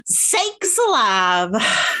Sakes alive!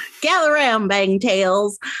 Gather around, Bang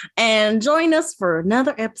Tails, and join us for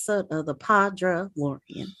another episode of the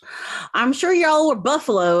Lorian. I'm sure y'all were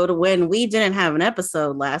buffaloed when we didn't have an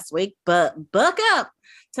episode last week, but buck up!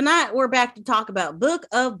 Tonight we're back to talk about Book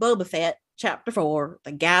of Boba Fett, Chapter 4,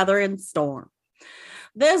 The Gathering Storm.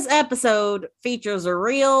 This episode features a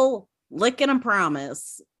real lick and a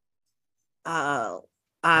promise.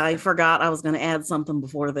 I forgot I was going to add something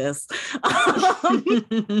before this.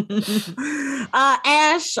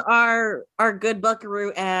 Ash, our good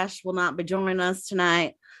buckaroo Ash, will not be joining us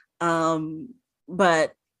tonight.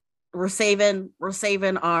 But we're saving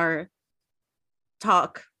our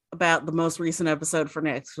talk about the most recent episode for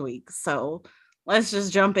next week. So let's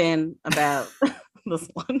just jump in about this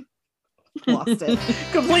one. Lost it.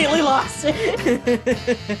 Completely lost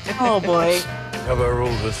it. Oh boy. Never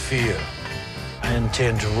ruled with fear. I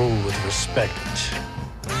intend to rule with respect.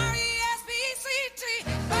 R-E-S-P-E-C-T,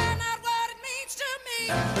 find out what it means to me.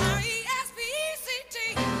 R-E-S-P-E-C-T,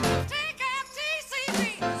 take out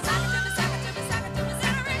T-C-T. Sock it to me, sock it to me, sock it to me,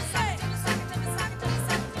 Zary, say. Sock it to me, sock it to me,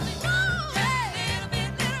 sock it to me, woo! Yeah, little bit,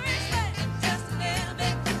 Zary, say. Just a little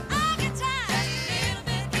bit, I'll get tired. Little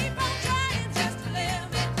bit, keep on trying. Just a little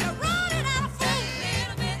bit, you're running out of food.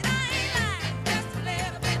 Little bit, I ain't lying. Just a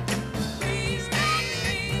little bit, please don't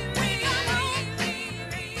leave me alone.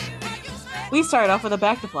 We start off with a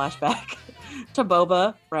back to flashback to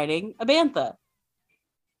Boba riding a bantha.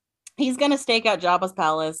 He's going to stake out Jabba's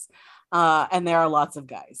palace, and there are lots of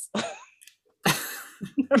guys.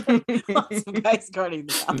 Lots of guys guarding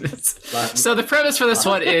the palace. So the premise for this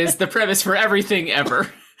one is the premise for everything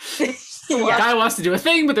ever. Yeah. Guy wants to do a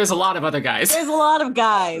thing, but there's a lot of other guys. There's a lot of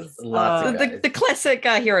guys. Lots of guys. The classic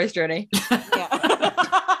hero's journey. Yeah.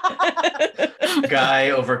 Guy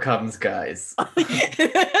overcomes guys.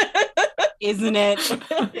 Isn't it?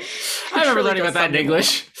 I remember learning about that in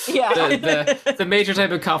English. Yeah. The major type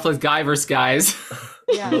of conflict, guy versus guys.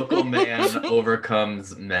 Yeah. Local man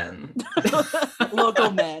overcomes men. Local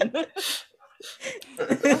men.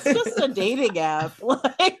 It's just a dating app.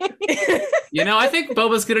 You know, I think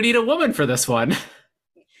Boba's gonna need a woman for this one.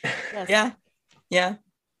 Yes. Yeah.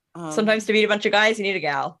 Sometimes to meet a bunch of guys, you need a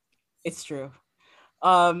gal. It's true.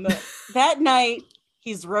 That night,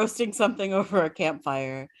 he's roasting something over a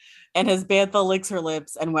campfire, and his bantha licks her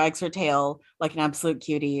lips and wags her tail like an absolute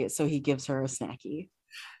cutie, so he gives her a snacky.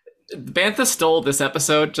 Bantha stole this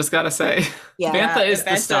episode, just gotta say. Yeah. Bantha is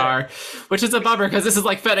the Bantha. star, which is a bummer because this is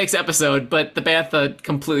like Fennec's episode, but the Bantha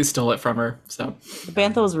completely stole it from her. So The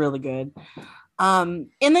bantha was really good.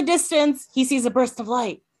 In the distance, he sees a burst of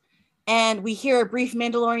light, and we hear a brief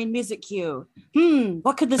Mandalorian music cue.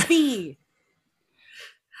 What could this be?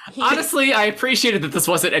 honestly, I appreciated that this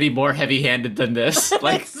wasn't any more heavy-handed than this.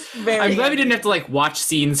 Like, I'm glad we didn't have to like watch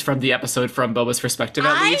scenes from the episode from Boba's perspective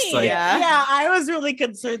at least. Like, Yeah, I was really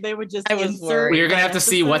concerned they would just I was insert worried. we are gonna have to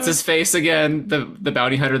see what's his face again, the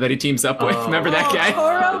bounty hunter that he teams up with. Oh. Remember that guy?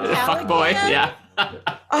 Toro Fuck boy, Caligan? yeah.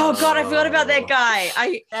 Oh god, I forgot about that guy.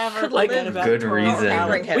 I Never Like, forget about good Toro reason.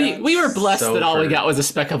 Caligan. We were blessed So that all we hurt. got was a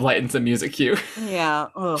speck of light and some music cue. Yeah.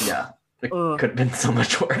 Ugh. Yeah. It Ugh. could have been so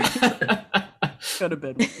much worse. Could have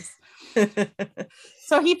been worse.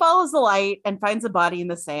 So he follows the light and finds a body in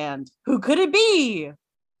the sand. Who could it be?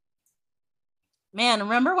 Man,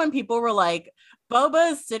 remember when people were like,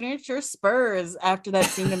 Boba's signature spurs after that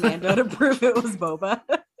scene in Mando to prove it was Boba?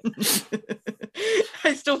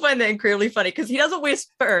 I still find that incredibly funny because he doesn't wear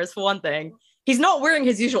spurs for one thing. He's not wearing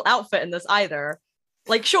his usual outfit in this either.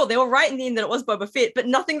 Like, sure, they were right in the end that it was Boba Fett, but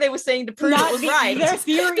nothing they were saying to prove it was right. Their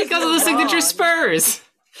theories Because of were the signature wrong. spurs.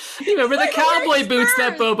 You remember the He's not even cowboy wearing boots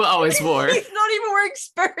that spurs. Boba always wore. He's not even wearing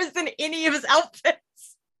spurs in any of his outfits.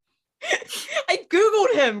 I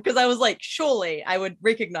googled him because I was like, surely I would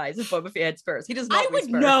recognize if Boba Fett had spurs. He does not. I wear would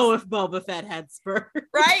spurs. know if Boba Fett had spurs.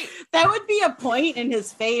 right? That would be a point in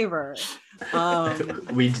his favor.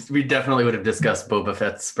 we definitely would have discussed Boba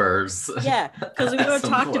Fett's spurs. Yeah, because we would At have some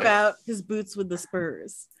talked point. about his boots with the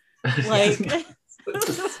spurs. Like,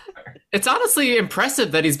 It's honestly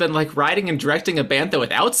impressive that he's been like riding and directing a bantha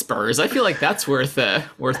without spurs. I feel like that's worth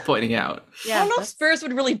pointing out. I yeah, don't know if spurs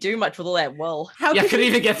would really do much with all that wool. how Yeah, could couldn't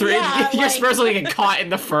you- even get through. Yeah, Your like- spurs will get caught in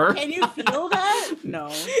the fur. Can you feel that?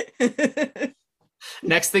 No.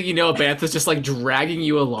 Next thing you know, a bantha's just like dragging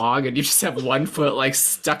you along, and you just have one foot like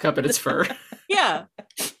stuck up in its fur. Yeah.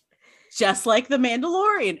 Just like the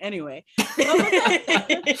Mandalorian. Anyway.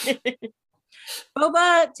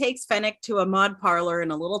 Boba takes Fennec to a mod parlor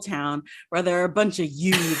in a little town where there are a bunch of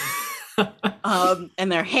youths.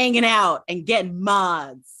 And they're hanging out and getting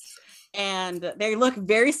mods. And they look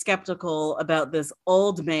very skeptical about this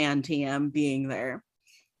old man TM being there.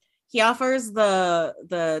 he offers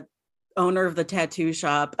the owner of the tattoo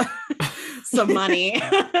shop some money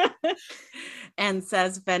and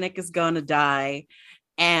says Fennec is going to die.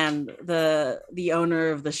 And the owner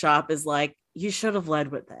of the shop is like, you should have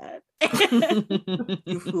led with that.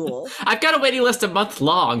 You fool. I've got a waiting list a month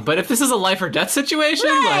long, but if this is a life or death situation,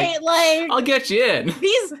 Right, like I'll get you in.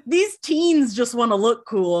 these teens just want to look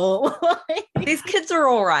cool. These kids are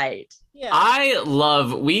all right. Yeah.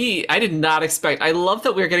 I did not expect, I love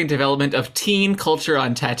that we're getting development of teen culture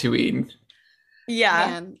on Tatooine. Yeah.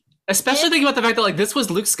 Man. Especially thinking about the fact that like this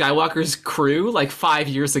was Luke Skywalker's crew like 5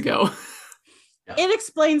 years ago. It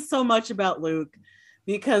explains so much about Luke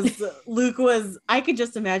because Luke I could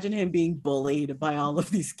just imagine him being bullied by all of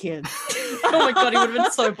these kids. Oh my god, he would have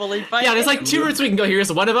been so bullied by Yeah, there's it. like two routes we can go.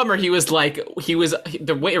 Here's one of them, or the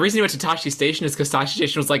reason he went to Tashi Station is because Tashi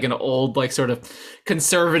Station was like an old, like sort of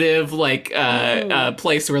conservative, like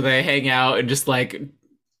place where they hang out and just like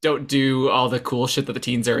don't do all the cool shit that the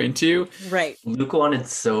teens are into. Right. Luke wanted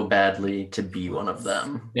so badly to be one of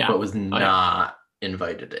them, Yeah. but was yeah. not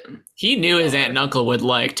invited in. He knew his aunt and uncle would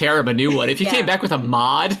like tear him a new one if he Yeah. came back with a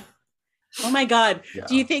mod. Oh my god. Yeah.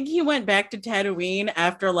 Do you think he went back to Tatooine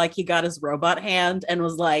after like he got his robot hand and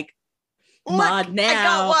was like, Look, mod now? I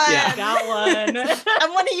got one. Yeah. I got one.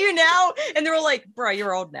 I'm one of you now. And they were like, bro,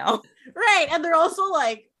 you're old now. Right. And they're also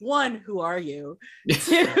like, one, who are you?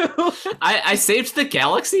 Two, I saved the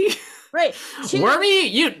galaxy. right. Two,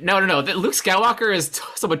 Wormy, no. Luke Skywalker is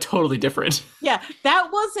someone totally different. yeah, that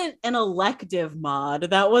wasn't an elective mod.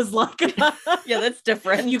 That was like Yeah, that's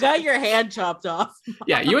different. you got your hand chopped off.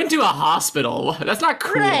 Yeah, you went to a hospital. That's not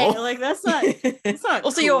cool. Right. Like that's not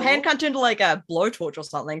Also, cool. your hand can't turn into like a blowtorch or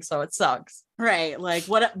something, so it sucks. Right. Like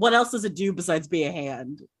what else does it do besides be a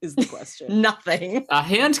hand is the question. Nothing. A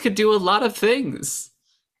hand could do a lot of things.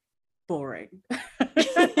 Boring.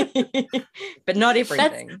 But not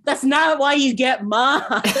everything. That's not why you get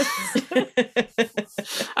mods.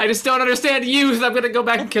 I just don't understand you. I'm gonna go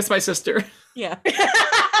back and kiss my sister. Yeah.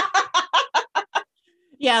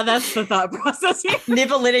 Yeah, that's the thought process here.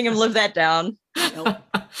 Never letting him live that down. Nope.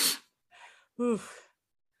 Oof.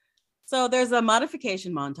 So there's a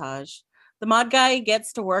modification montage. The mod guy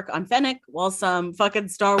gets to work on Fennec while some fucking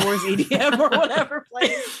Star Wars EDM or whatever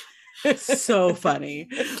plays. So funny.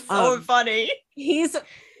 So funny. He's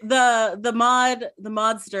the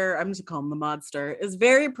modster, I'm just gonna call him the modster, is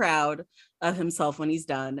very proud of himself when he's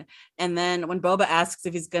done. And then when Boba asks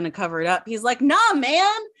if he's gonna cover it up, he's like, nah,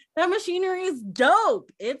 man, that machinery is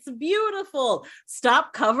dope. It's beautiful.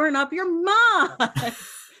 Stop covering up your mod.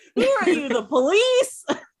 Who are you, the police?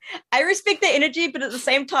 I respect their energy, but at the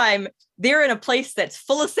same time, they're in a place that's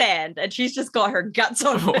full of sand, and she's just got her guts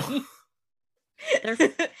on them.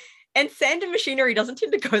 And sand and machinery doesn't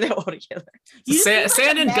tend to go there all together. You just need, like,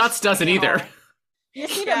 Sand a and mesh guts doesn't panel. either. You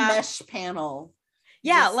just need Yeah. a mesh panel.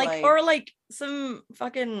 Yeah, Just like or like some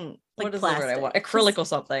fucking Like what is the word I plastic. want? Acrylic or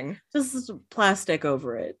something. Just plastic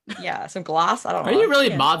over it. Yeah, some glass. I don't Are know. you really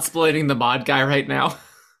Yeah. mod splitting the mod guy right now?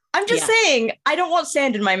 I'm just Yeah. saying, I don't want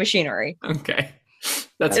sand in my machinery. Okay,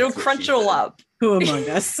 that's It'll what crunch she it all said. up. Who among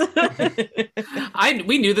us?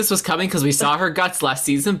 we knew this was coming because we saw her guts last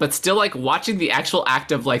season, but still like watching the actual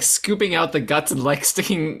act of like scooping out the guts and like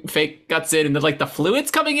sticking fake guts in and then like the fluids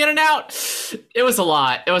coming in and out. It was a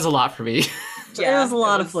lot. It was a lot for me. There was a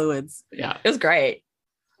lot of fluids. Yeah. It was great.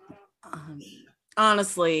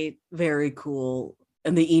 Honestly, very cool.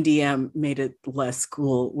 And the EDM made it less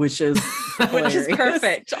cool, which is Which is hilarious.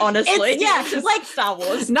 perfect, honestly. Yeah, It's just like Star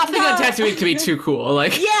Wars. Nothing on No. Tatooine can be too cool.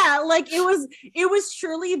 Like Yeah, like it was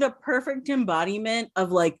truly the perfect embodiment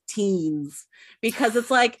of like teens because it's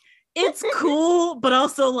like it's cool, but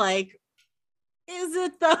also like, is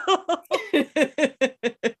it though?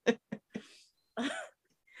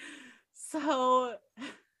 So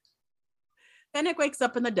Fennec wakes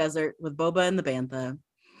up in the desert with Boba and the Bantha,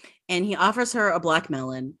 and he offers her a black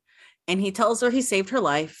melon, and he tells her he saved her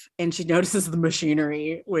life, and she notices the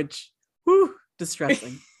machinery, which, whew,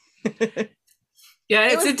 distressing. Yeah,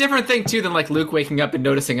 It it's was- a different thing too than like Luke waking up and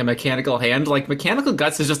noticing a mechanical hand. Like mechanical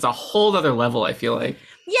guts is just a whole other level, I feel like.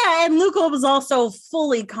 Yeah, and Luke was also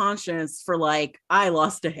fully conscious for like, I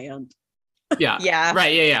lost a hand. Yeah. Yeah.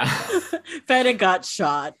 Right, yeah. Fennec got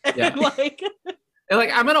shot. Yeah. Like, And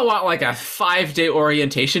like I'm gonna want like a 5-day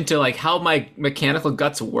orientation to like how my mechanical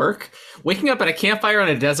guts work. Waking up at a campfire in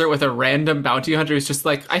a desert with a random bounty hunter is just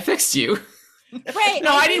like, I fixed you. right.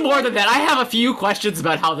 No, I need more than that. I have a few questions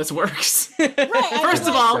about how this works. Right. First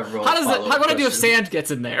of all, Several how what do I do if follow-up sand gets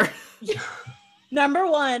in there? Number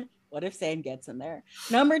one, what if sand gets in there?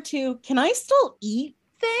 Number two, can I still eat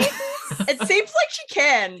things? It seems like she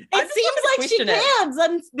can. It seems like she can.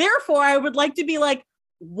 And therefore, I would like to be like,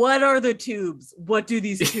 what are the tubes? What do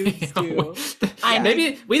these tubes do? I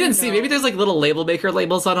Maybe we didn't see. Maybe there's like little label maker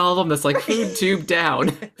labels on all of them. That's like food tube down,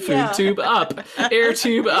 food Yeah. tube up, air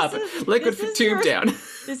tube up, liquid this is tube your- down.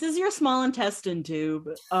 This is your small intestine tube.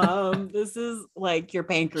 This is like your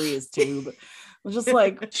pancreas tube. Just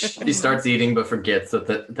like She starts eating but forgets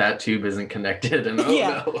that tube isn't connected, and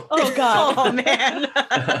Yeah. no. Oh god. Oh man.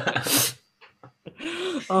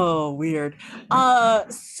 Oh, weird.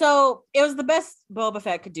 So it was the best Boba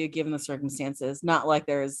Fett could do given the circumstances. Not like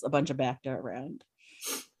there's a bunch of Bacta around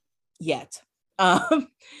yet. Yeah,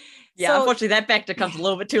 so- unfortunately, that Bacta comes a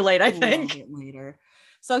little bit too late, I a little think. bit later.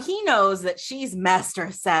 So he knows that she's Master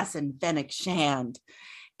Assassin Fennec Shand,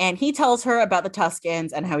 and he tells her about the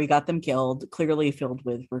Tuscans and how he got them killed, clearly filled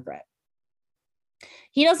with regret.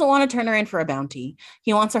 He doesn't want to turn her in for a bounty.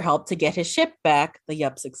 He wants her help to get his ship back, the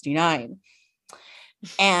Yup 69.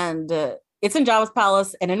 And it's in Jabba's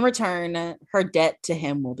palace, and in return, her debt to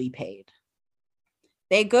him will be paid.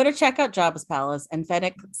 They go to check out Jabba's palace, and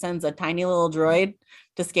Fennec sends a tiny little droid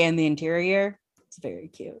to scan the interior. It's very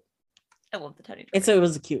cute. I love the tiny droid. It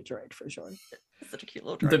was a cute droid for sure. It's such a cute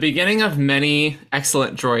little droid. The beginning of many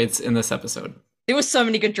excellent droids in this episode. There were so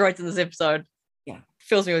many good droids in this episode. Yeah.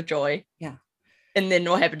 Fills me with joy. Yeah. And then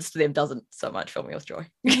what happens to them doesn't so much fill me with joy.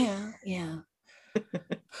 Yeah, yeah.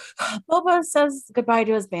 Boba says goodbye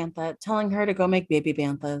to his bantha, telling her to go make baby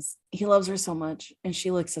banthas. He loves her so much, and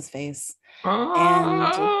she licks his face. The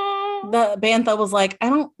bantha was like, I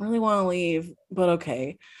don't really want to leave, but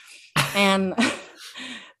okay. And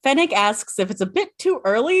Fennec asks if it's a bit too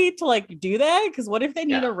early to like do that, because what if they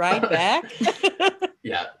need Yeah. a ride back?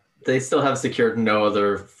 Yeah, they still have secured no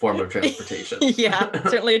other form of transportation. Yeah,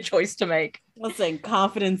 certainly a choice to make. Listen,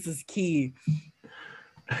 confidence is key.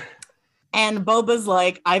 And Boba's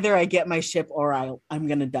like, either I get my ship or I'm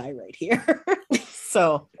gonna die right here.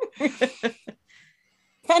 So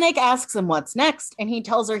Fennec asks him what's next, and he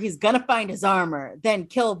tells her he's gonna find his armor, then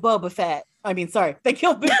kill Boba Fett. I mean, sorry, they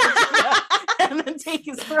kill Boba Fett and then take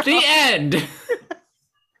his throne. The end.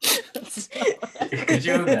 Could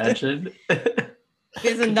you imagine?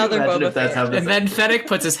 There's another Could you imagine Boba if that's Fett. how this And then Fennec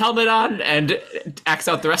puts his helmet on and acts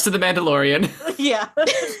out the rest of the Mandalorian. Yeah.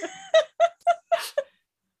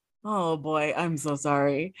 Oh boy, I'm so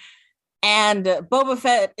sorry. And Boba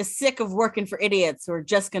Fett is sick of working for idiots who are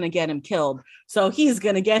just going to get him killed. So he's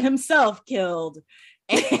going to get himself killed.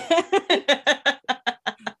 And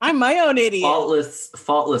I'm my own idiot.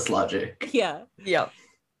 faultless logic. Yeah. Yep.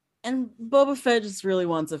 And Boba Fett just really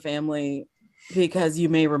wants a family because you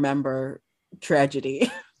may remember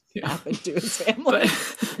tragedy Yeah. happened to his family.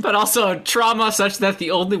 But also trauma such that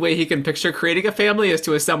the only way he can picture creating a family is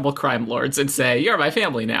to assemble crime lords and say, "You're my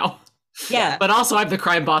family now." Yeah. But also, I'm the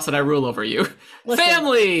crime boss and I rule over you. Listen.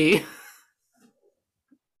 Family.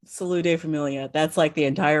 Salute de Familia. That's like the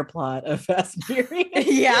entire plot of Fast and Furious.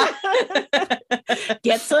 Yeah.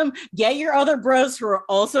 Get your other bros who are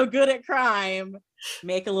also good at crime,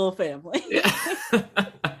 make a little family. Yeah.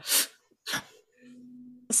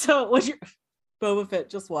 So was your Boba Fett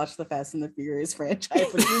just watched the Fast and the Furious franchise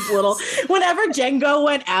when he was little? Whenever Django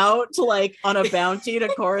went out to like on a bounty to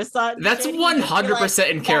Coruscant, and That's shit, he would be 100% like, in "Fast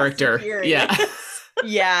and character. Furious." Yeah.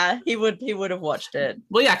 Yeah, he would have watched it.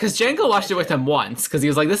 Well, yeah, because Django watched it with him once because he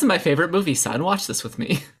was like, "This is my favorite movie, son. Watch this with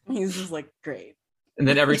me." He's just like, great. And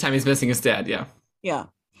then every time he's missing his dad, yeah. Yeah.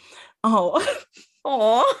 Oh.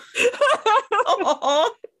 Aw. Aw.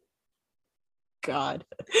 God.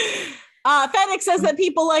 Fennec says that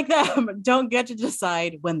people like them don't get to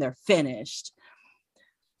decide when they're finished.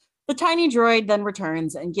 The tiny droid then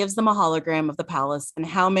returns and gives them a hologram of the palace and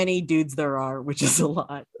how many dudes there are, which is a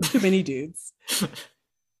lot. Too many dudes.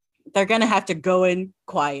 They're going to have to go in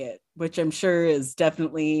quiet, which I'm sure is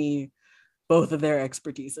definitely both of their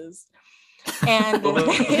expertises. And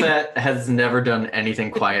Boba Fett has never done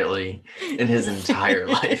anything quietly in his entire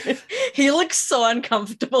life. He looks so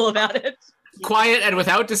uncomfortable about it. Quiet and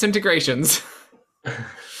without disintegrations.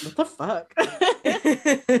 what the fuck?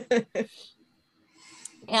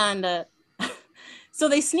 And so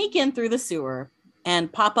they sneak in through the sewer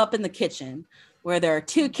and pop up in the kitchen where there are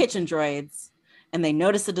two kitchen droids and they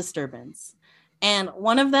notice a disturbance. And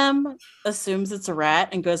one of them assumes it's a rat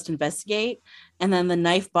and goes to investigate. And then the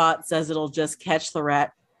knife bot says it'll just catch the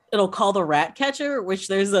rat. It'll call the rat catcher, which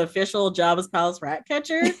there's the official Jabba's Palace rat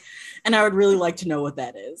catcher. And I would really like to know what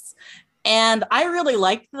that is. And I really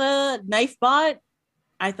liked the knife bot.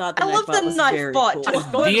 I thought the I knife love bot the was knife very bot. cool.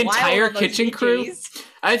 Just going The wild entire on those kitchen crew? VGs.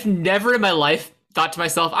 I've never in my life thought to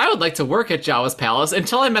myself, I would like to work at Jawa's Palace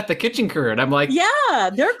until I met the kitchen crew. And I'm like, Yeah,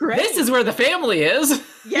 they're great. this is where the family is.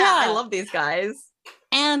 Yeah, Yeah. I love these guys.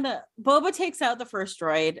 And Boba takes out the first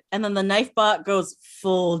droid, and then the knife bot goes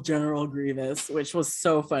full General Grievous, which was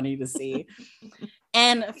so funny to see.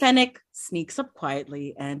 And Fennec sneaks up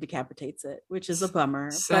quietly and decapitates it, which is a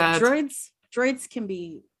bummer. Sad. But droids can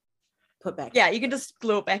be put back. Yeah, you can just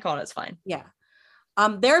glue it back on. It's fine. Yeah.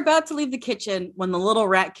 They're about to leave the kitchen when the little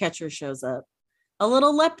rat catcher shows up. A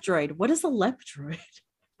little lep droid. What is a lep droid?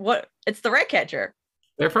 What? It's the rat catcher.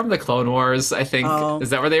 They're from the Clone Wars, I think. Oh. Is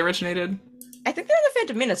that where they originated? I think they're in the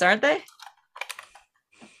Phantom Menace, aren't they?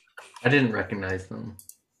 I didn't recognize them.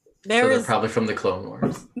 So There they're is probably from the Clone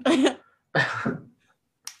Wars.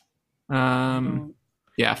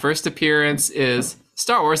 Yeah, first appearance is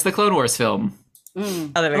Star Wars: The Clone Wars film.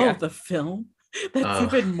 Mm. Oh, there we go. The film. That's Oh.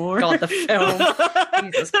 even more. God, the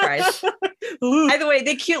film. Jesus Christ. Ooh. Either way,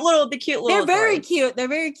 the cute little. They're very droids. cute. They're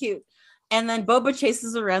very cute. And then Boba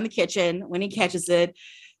chases around the kitchen. When he catches it,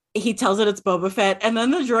 he tells it it's Boba Fett, and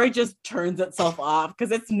then the droid just turns itself off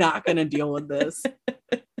because it's not going to deal with this.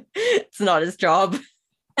 It's not his job.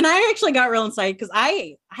 And I actually got real excited because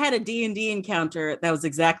I had a D&D encounter that was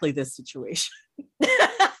exactly this situation.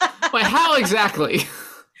 Wait, how exactly?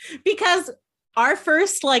 Because our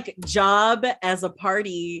first like job as a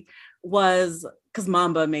party was because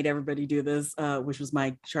Mamba made everybody do this, which was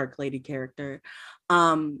my Shark Lady character.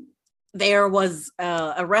 There was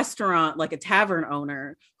a restaurant, like a tavern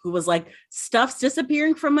owner, who was like, stuff's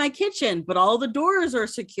disappearing from my kitchen, but all the doors are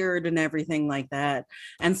secured and everything like that.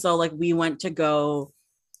 And so like we went to go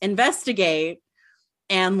investigate,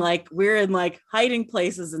 and like we're in like hiding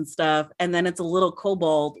places and stuff. And then it's a little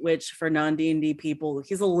kobold, which for non-D&D people,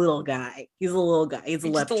 he's a little guy. He's a little guy. He's a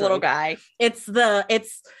He's just a leptroid. little guy.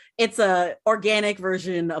 It's a organic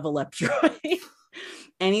version of a leptroid.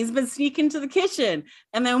 And he's been sneaking to the kitchen.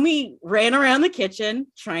 And then we ran around the kitchen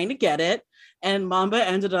trying to get it. And Mamba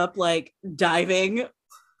ended up like diving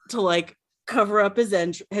to like cover up his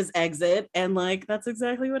exit. And like, that's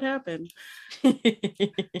exactly what happened.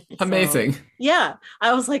 Amazing. Yeah.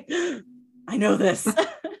 I was like, I know this.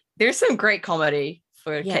 There's some great comedy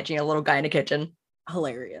for Yeah. catching a little guy in a kitchen.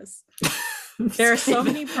 Hilarious. There are so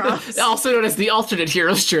many props. Also known as the alternate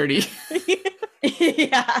hero's journey.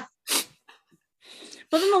 Yeah.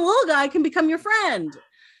 But then the little guy can become your friend.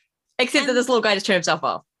 Except that this little guy just turned himself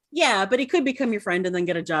off. Yeah, but he could become your friend and then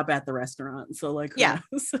get a job at the restaurant. So like, who Yeah.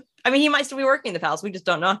 knows? I mean, he might still be working in the palace. We just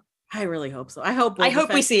don't know. I really hope so. I hope I Boba hope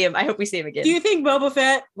we Fett- see him. I hope we see him again. Do you think Boba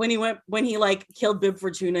Fett, when he like killed Bib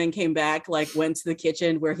Fortuna and came back, like went to the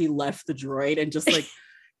kitchen where he left the droid and just like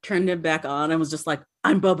turned him back on and was just like,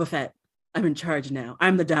 I'm Boba Fett. I'm in charge now.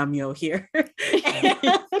 I'm the daimyo here.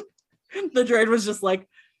 And the droid was just like,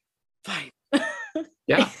 fine.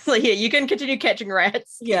 Yeah. So yeah, you can continue catching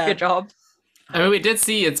rats. Yeah. Good job. I mean, we did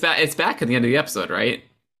see it's back. It's back at the end of the episode, right?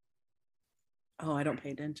 Oh, I don't pay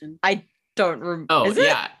attention. Don't remember. Oh, Is it?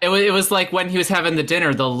 yeah. It was like when he was having the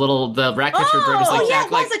dinner, the rat catcher droid was like Oh yeah, back,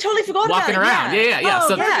 it was. like I totally forgot walking about it. around. Yeah. Oh,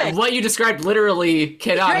 So perfect. what you described literally,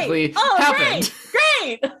 canonically, Oh, happened.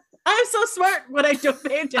 Great. I'm so smart when I don't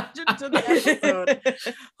pay attention to the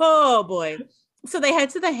episode. Oh boy. So they head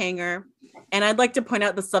to the hangar, and I'd like to point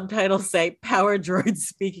out the subtitles say power droid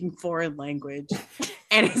speaking foreign language.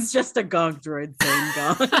 And it's just a gonk droid saying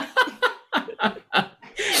gonk.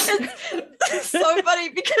 It's so funny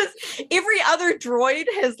because every other droid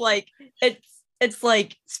has like it's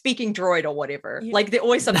like speaking droid or whatever. Yeah. Like they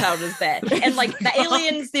always subtitled as that. And like the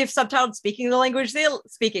aliens, they've subtitled speaking the language they're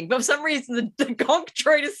speaking, but for some reason the gonk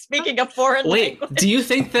droid is speaking a foreign Wait, language. do you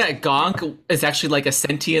think that Gonk is actually like a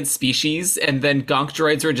sentient species, and then Gonk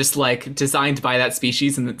droids are just like designed by that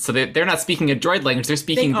species, and so they're not speaking a droid language; they're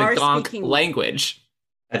speaking the are Gonk speaking- language,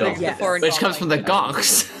 I don't. Like, think Yes. the foreign which gonk comes from the language.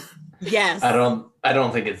 Gonks Yes. I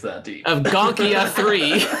don't think it's that deep. of Gonkia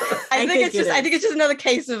 3. I think it's it just is. another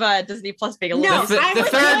case of Disney Plus being a No, little The, I'm the with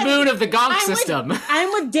third Danny. moon of the Gonk I'm with- system.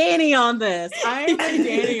 I'm with Danny on this. I'm with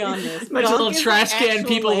Danny on this. Bunch of Gonk little is the trash can actual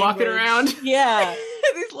people walking language. around. Yeah.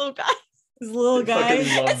 these little guys. This little guy.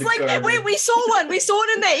 Fucking love It's the like garbage. wait, we saw one. We saw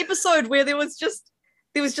it in that episode where there was just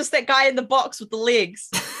that guy in the box with the legs.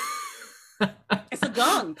 It's a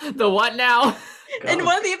gonk. The what now? In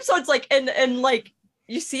one of the episodes, like and like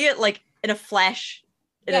you see it like in a flash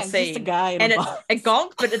in Yeah, a it's just scene. a guy in and a it's box. a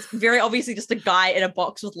gonk, but it's very obviously just a guy in a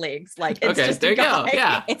box with legs. Like it's Okay, just there a you go. guy.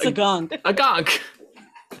 Yeah, It's a gonk. a Gonk.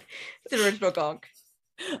 It's an original gonk.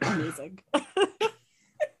 Amazing.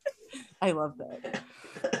 I love that.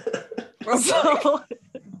 So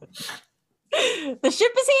the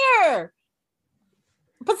ship is here,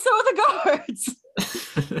 but so are the guards.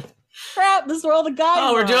 Crap! This is where all the guys.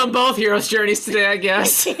 Oh, we're are. doing both heroes' journeys today, I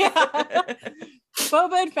guess. Yeah.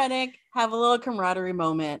 Boba and Fennec have a little camaraderie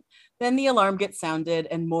moment. Then the alarm gets sounded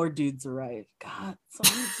and more dudes arrive. God, so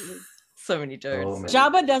many dudes. So many dudes. Oh, man.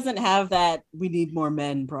 Jabba doesn't have that we need more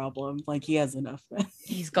men problem. Like he has enough men.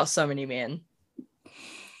 He's got so many men.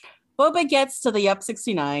 Boba gets to the Yup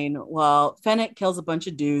 69 while Fennec kills a bunch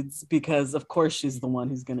of dudes because of course she's the one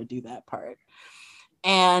who's going to do that part.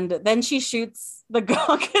 And then she shoots the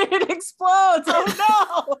gong and it explodes. Oh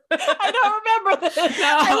no! I don't remember this.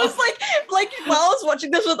 I was like while I was watching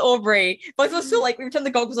this with Aubrey, both of us were like, every time the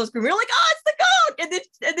gong was on screen, we were like, oh, it's the gong!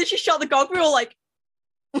 And then she shot the gong, we were like,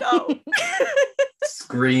 no.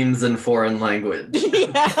 Screams in foreign language.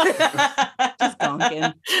 Yeah. Just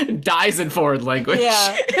gonking. Dies in foreign language.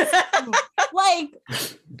 Yeah. Like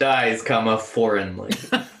Dies, comma, foreign language.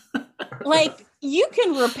 like you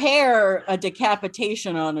can repair a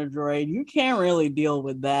decapitation on a droid. You can't really deal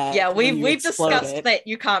with that. Yeah, when you we've explode discussed it. that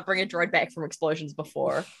you can't bring a droid back from explosions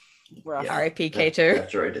before. Rough. Yeah. R.I.P. That K2.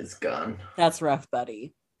 droid is gone. That's rough,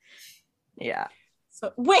 buddy. Yeah.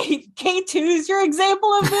 So wait, K2 is your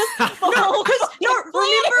example of this? No, because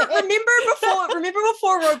remember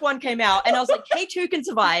before Rogue One came out, and I was like, K2 can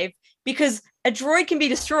survive because a droid can be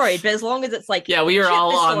destroyed, but as long as it's like Yeah, we were ship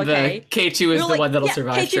all is still on okay. the K2 We is were the like, one that'll yeah,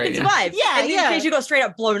 survive. K2 train, can yeah. survive. Yeah, and then yeah. K2 got straight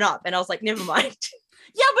up blown up, and I was like, never mind.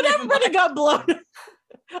 Yeah, but Never everybody mind. got blown.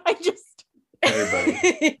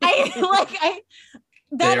 Everybody.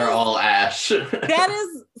 That They are is- all ash. that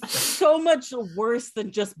is so much worse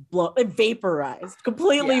than just vaporized,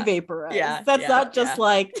 completely Yeah. vaporized. Yeah, That's yeah, not just yeah.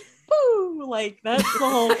 like, boo, like that's the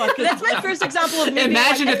whole fucking. That's my first example of me being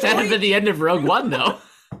Imagine like, if that had been the end of Rogue One, though.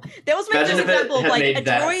 That was my Imagine first if it example of had like made a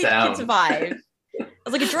that droid can sound. survive. I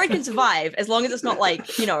was like, a droid can survive as long as it's not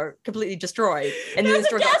like, you know, completely destroyed. And then There's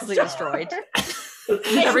this a droid got Death completely Star.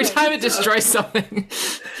 destroyed. Every time it destroys something,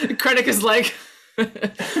 Krennic is like,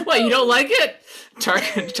 "What? You don't like it?"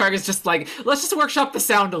 Target's just like, "Let's just workshop the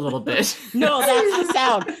sound a little bit." No, that's the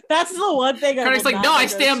sound. That's the one thing. I Krennic's will like, not "No, I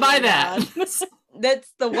stand by negotiate that."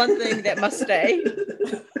 That's the one thing that must stay.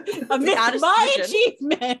 on. Amidst artist's my vision.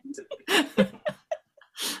 achievement.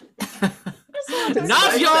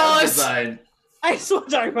 Not Sound yours. design. I just want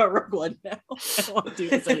to talk about Rogue One now. I don't want to do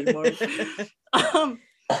this anymore.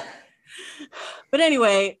 But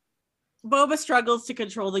anyway, Boba struggles to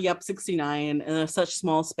control the Yup 69 in such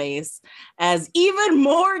small space as even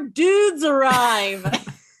more dudes arrive.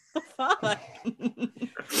 Fuck.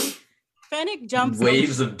 Fennec jumps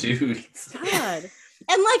Waves of dudes. God.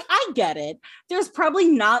 And like, I get it. There's probably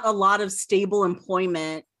not a lot of stable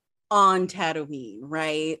employment on Tatooine,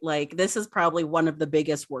 right? Like, this is probably one of the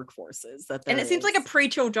biggest workforces that there And it seems like a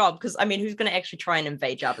pre-chill job because, I mean, who's going to actually try and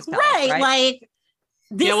invade Jabba's palace, right, like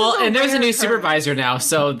this Yeah, well, is and there's a rare new occurrence. supervisor now,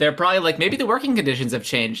 so they're probably like, maybe the working conditions have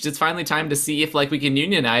changed. It's finally time to see if like we can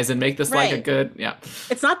unionize and make this like a Right. good, yeah,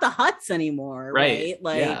 It's not the Huts anymore, right?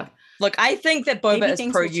 Like, yeah. Look, I think that Boba Maybe is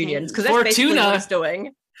things will pro-unions change. because that's basically Fortuna. what he's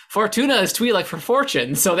doing. Fortuna is Twi'lek for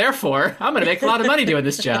fortune, so therefore I'm gonna make a lot of money doing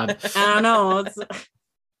this job. I don't know.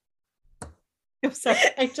 I'm sorry.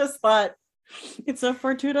 I just thought it's a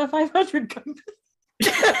Fortuna 500 company.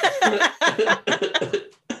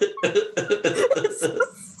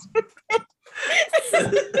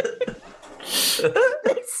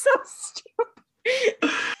 It's so stupid.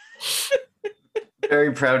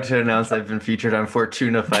 Very proud to announce I've been featured on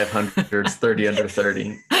Fortuna 500's 30 Under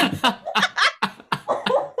 30.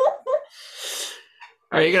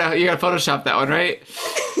 All right, you gotta Photoshop that one, right?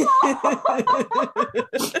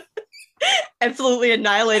 Absolutely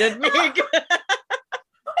annihilated me.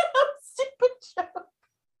 Stupid joke.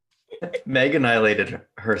 Meg annihilated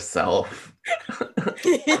herself.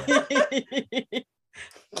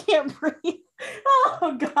 Can't breathe.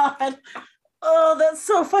 Oh God. Oh, that's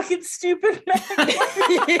so fucking stupid.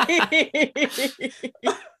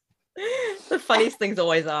 The funniest things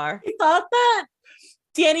always are. I thought that,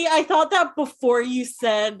 Danny. I thought that before you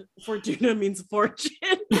said Fortuna means fortune.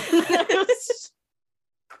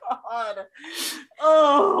 God.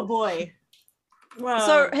 Oh boy. Wow.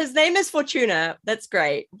 So his name is Fortuna. That's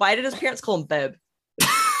great. Why did his parents call him Bib?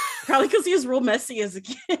 probably because he was real messy as a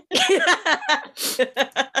kid.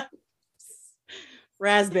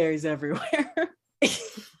 Raspberries everywhere.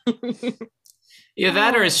 Either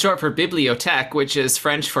that or it's short for bibliothèque, which is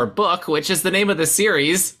French for book, which is the name of the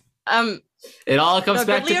series. It all comes No,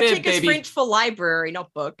 back to bib, bibliothèque is baby. French for library,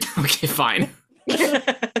 not book. Okay, fine. Sorry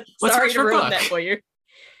French to for ruin book? that for you.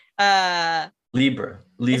 Libra.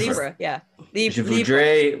 Libra, yeah. Je Libra.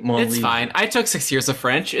 voudrais mon It's livre. fine. I took 6 years of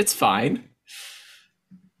French. It's fine.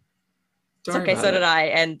 It's okay, so did I,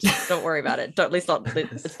 and don't worry about it. Don't, at least not.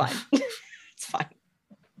 It's fine. It's fine.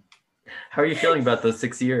 How are you feeling about those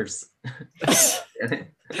 6 years?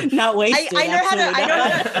 Not wasted. I know how to. absolutely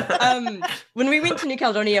I not. know. When we went to New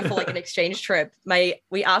Caledonia for like an exchange trip,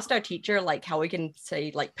 we asked our teacher like how we can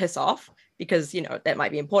say like piss off because that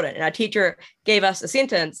might be important, and our teacher gave us a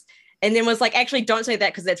sentence and then was like, actually, don't say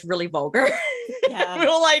that because that's really vulgar. Yeah. We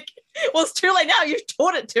were like, well, it's too late now. You've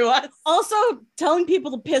taught it to us. Also, telling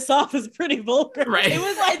people to piss off is pretty vulgar. Right. It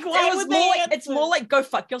was Like, like why it was would more they like it's answer? more like go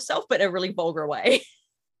fuck yourself, but in a really vulgar way.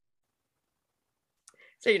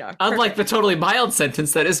 So Unlike the totally mild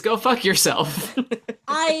sentence that is "go fuck yourself."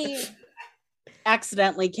 I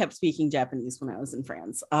accidentally kept speaking Japanese when I was in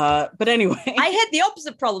France. But anyway, I had the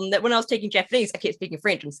opposite problem that when I was taking Japanese, I kept speaking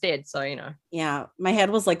French instead. So yeah, my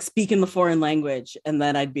head was like speaking the foreign language, and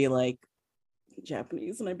then I'd be like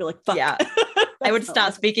Japanese, and I'd be like, fuck. Yeah. I would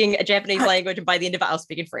start speaking a Japanese language, and by the end of it, I was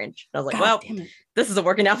speaking French. And I was like, God well, damn it. this isn't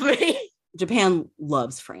working out for me. Japan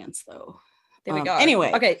loves France, though. There we go.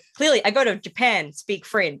 Anyway. Okay, clearly I go to Japan, speak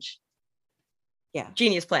French. Yeah.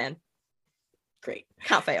 Genius plan. Great.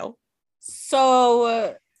 Can't fail.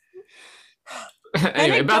 So,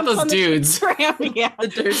 Anyway, about jumps those on the dudes. ship's ramp. Yeah, The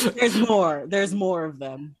dude. there's more. There's more of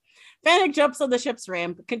them. Fennec jumps on the ship's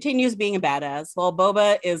ramp, continues being a badass, while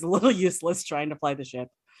Boba is a little useless trying to fly the ship.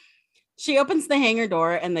 She opens the hangar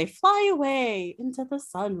door, and they fly away into the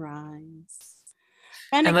sunrise.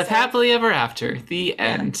 Fennec And live says- happily ever after. The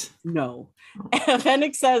end. No.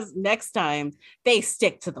 Fennec says next time they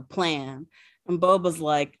stick to the plan. And Boba's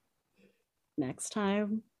like, next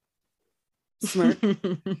time? Smirk.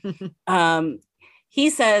 He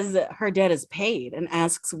says that her debt is paid and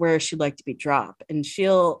asks where she'd like to be dropped. And she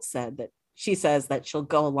says that she'll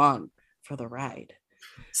go along for the ride.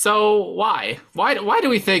 So why? Why do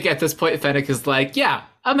we think at this point Fennec is like, yeah,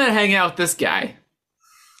 I'm gonna hang out with this guy?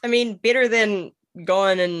 I mean, better than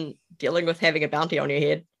going and dealing with having a bounty on your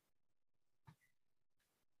head.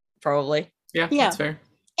 Probably. Yeah, Yeah. that's fair.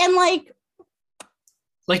 And like,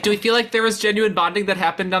 Like, do we feel like there was genuine bonding that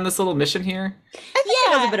happened on this little mission here? I think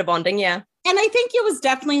there was a bit of bonding, yeah. and I think it was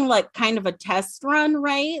definitely like kind of a test run,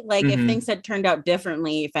 right? Like if Mhm. things had turned out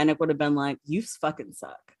differently, Fennec would have been like, you fucking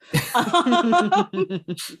suck. I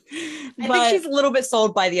think But she's a little bit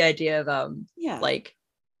sold by the idea of yeah, like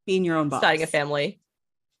being your own boss. starting a family.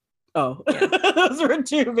 Oh, Yeah. those were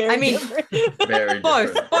two very I mean, different. Very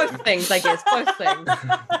Both different. things, I guess. Both things.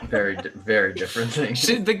 Very different things.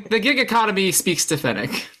 The gig economy speaks to Fennec.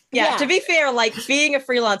 Yeah, Yeah. to be fair, like being a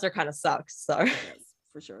freelancer kind of sucks. So Yes,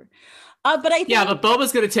 for sure. But I think Yeah, but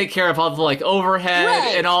Boba's gonna take care of all the like overhead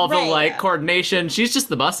Right, and all the right, like yeah. coordination. She's just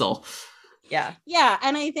the muscle. yeah. yeah,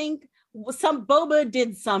 and I think some Boba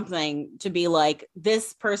did something to be like,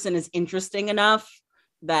 this person is interesting enough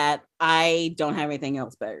that I don't have anything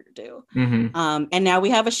else better to do. Mm-hmm. And now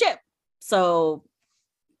we have a ship, so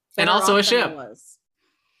And better also a off than it ship. was.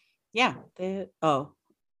 Yeah. Oh,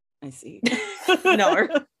 I see. No.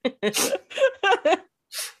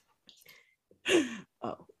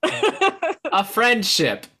 Oh. A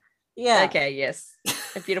friendship. Yeah. Okay, yes.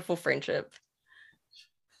 A beautiful friendship.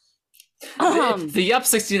 The Yup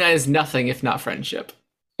 69 is nothing if not friendship.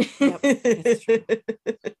 It's true.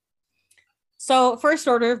 So, first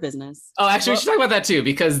order of business. Oh, actually, we should talk about that too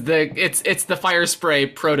because it's the fire spray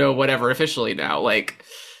proto whatever officially now. Like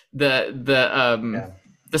the Yeah.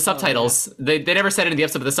 the subtitles they never said it in the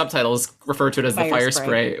episode, but the subtitles refer to it as the Fire fire spray.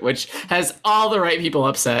 spray, which has all the right people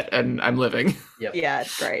upset, and I'm living. Yep. Yeah,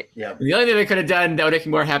 it's great. Yep. The only thing they could have done that would make me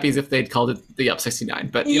more happy is if they'd called it the Yup 69.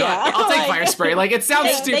 But you know, Yeah, what? I'll take like- fire spray. Like it sounds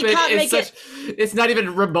They stupid. can't It's make such. It's not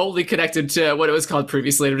even remotely connected to what it was called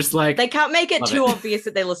previously. I'm just like, They can't make it Love too it. obvious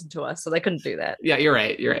that they listen to us, so they couldn't do that. yeah, you're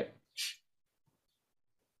right. You're right.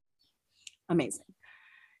 Amazing.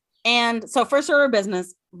 And so, first order of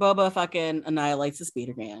business, Boba fucking annihilates the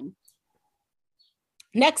speeder can.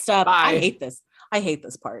 Next up, I Bye. hate this. I hate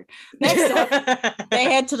this part. Next up, they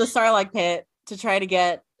head to the Sarlacc pit to try to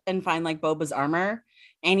get and find like Boba's armor.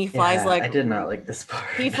 And he flies Yeah, like I did not like this part.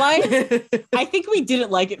 he flies. I think we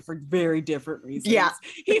didn't like it for very different reasons. Yeah.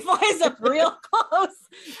 He flies up real close,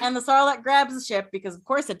 and the Sarlacc grabs the ship because, of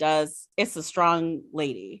course, it does. It's a strong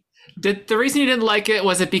lady. Did the reason you didn't like it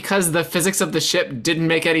was it because the physics of the ship didn't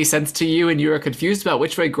make any sense to you and you were confused about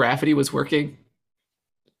which way gravity was working?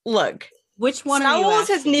 Look, Which one Star are you Wars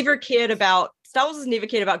has asking? never cared about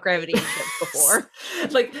gravity in ships before.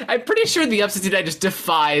 Like, I'm pretty sure the Yup 69 just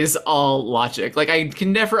defies all logic. Like, I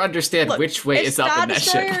can never understand Look, which way it's up in that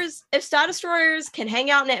ship. If Star Destroyers can hang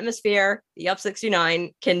out in atmosphere, the Yup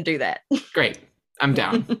 69 can do that. Great. I'm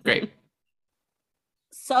down. Great.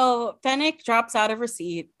 So Fennec drops out of her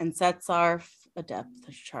seat and sets off a depth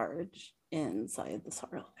charge inside the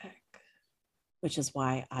Sarlacc, which is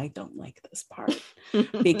why I don't like this part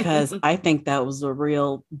because I think that was a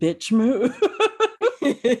real bitch move.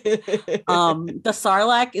 The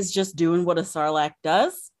Sarlacc is just doing what a Sarlacc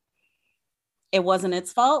does. It wasn't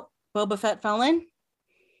its fault. Boba Fett fell in.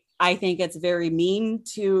 I think it's very mean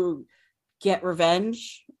to get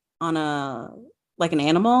revenge on an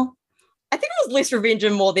animal. I think it was less revenge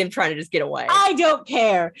and more them trying to just get away. I don't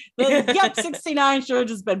care. The Yup 69 should have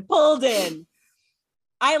just been pulled in.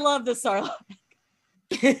 I love the Sarlacc.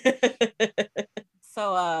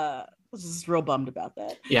 So I was just real bummed about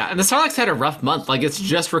that. Yeah, and the Sarlacc's had a rough month. Like, it's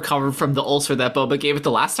just recovered from the ulcer that Boba gave it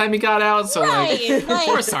the last time he got out. So, Right, like,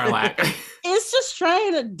 poor Sarlacc. It's just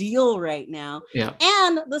trying to deal right now. Yeah.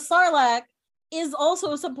 And the Sarlacc is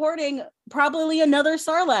also supporting probably another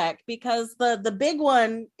Sarlacc because the big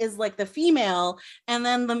one is like the female, and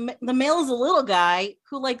then the male is a little guy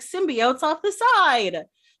who like symbiotes off the side.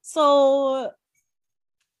 So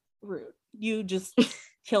rude. You just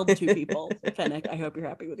killed 2 people. Fennec, I hope you're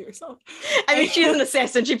happy with yourself. I mean, she's an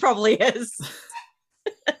assassin. She probably is.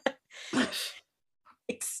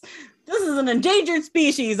 This is an endangered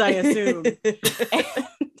species, I assume.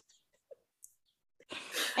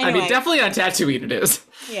 I mean, definitely on Tatooine it is.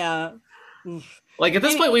 Yeah. Like, at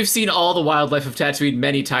this point, we've seen all the wildlife of Tatooine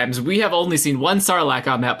many times. We have only seen one Sarlacc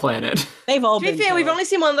on that planet. They've all To be been fair, we've killed. only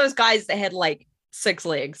seen one of those guys that had like 6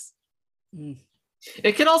 legs.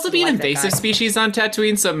 It could also be Like an that invasive guy. species on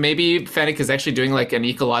Tatooine, so maybe Fennec is actually doing, like, an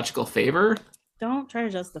ecological favor. Don't try to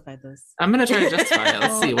justify this. I'm gonna try to justify it.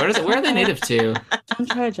 Let's see. Where are they native to? Don't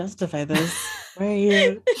try to justify this.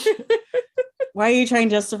 Why are you trying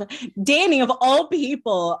to justify? Danny, of all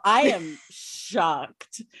people, I am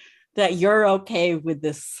shocked that you're okay with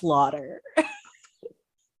this slaughter.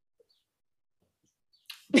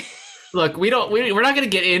 Look, we're not going to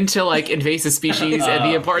get into like invasive species and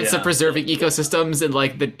the importance of Yeah. preserving ecosystems and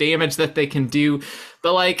like the damage that they can do,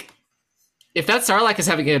 but like if that Sarlacc is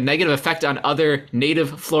having a negative effect on other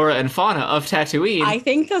native flora and fauna of Tatooine, I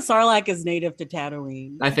think the Sarlacc is native to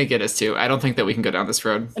Tatooine. I think it is too. I don't think that we can go down this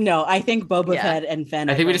road. No, I think Boba Yeah. Fett and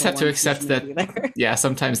Fennec. I think we are just the have to ones who accept shouldn't be there. Yeah,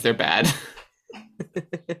 sometimes they're bad.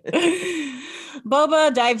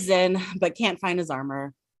 Boba dives in, but can't find his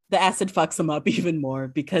armor. The acid fucks him up even more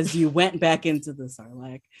because you went back into the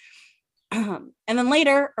Sarlacc. And then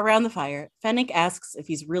later, around the fire, Fennec asks if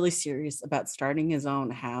he's really serious about starting his own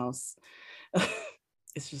house.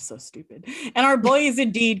 It's just so stupid. And our boy is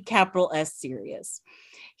indeed capital S serious.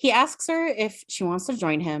 He asks her if she wants to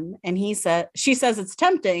join him, and she says it's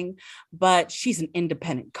tempting, but she's an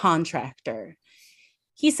independent contractor.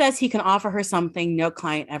 He says he can offer her something no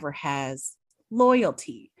client ever has: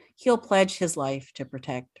 loyalty. He'll pledge his life to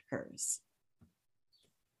protect hers.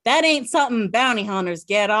 That ain't something bounty hunters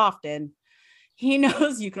get often. He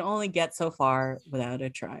knows you can only get so far without a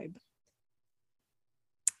tribe.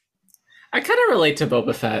 I kind of relate to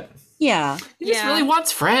Boba Fett. Yeah. He just Yeah. really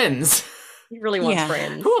wants friends. He really wants Yeah.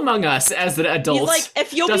 friends. Who among us, as the He's adults, like,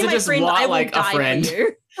 if you'll be doesn't my just friend, want, I will like, a die friend? for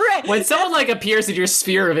you. Right. when someone like appears in your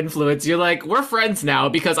sphere of influence, you're like, we're friends now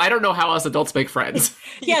because I don't know how us adults make friends.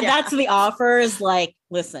 Yeah, that's the offer is like,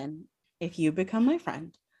 listen, if you become my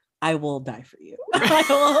friend, I will die for you.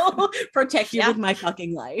 I will protect you Yeah. with my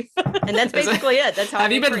fucking life. And that's basically it. That's how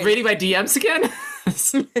Have I you make been friends. reading my DMs again?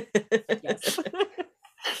 Yes.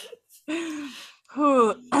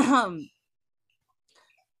 Who,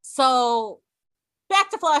 so back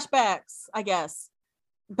to flashbacks, I guess.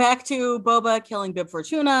 Back to Boba killing Bib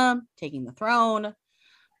Fortuna, taking the throne.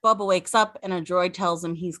 Boba wakes up and a droid tells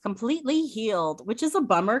him he's completely healed, which is a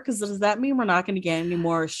bummer because does that mean we're not going to get any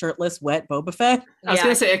more shirtless, wet Boba Fett? I was Yeah,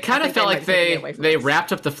 gonna say it I kind of think felt might like take it they away from they us.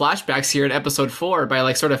 wrapped up the flashbacks here in episode 4 by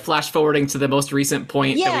like sort of flash forwarding to the most recent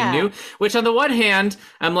point Yeah. that we knew. Which on the one hand,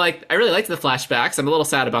 I'm like, I really liked the flashbacks. I'm a little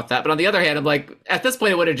sad about that. But on the other hand, I'm like, at this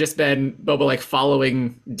point, it would have just been Boba like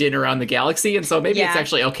following Din around the galaxy, and so maybe it's Yeah.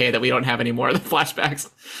 actually okay that we don't have any more of the flashbacks.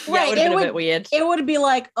 Yeah, it would have been a would, bit weird. it would be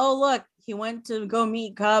like, oh, look, he went to go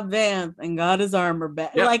meet Cobb Vanth and got his armor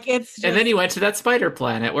back. Yep. Like, it's just, And then he went to that spider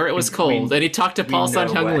planet where it was cold, and he talked to Paul Sun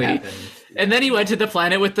Hyung Lee. And then he went to the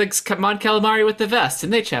planet with the Mon Calamari with the vest,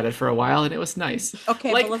 and they chatted for a while, and it was nice.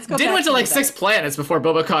 okay, Like, but let's go Din back went to like Boba. 6 planets before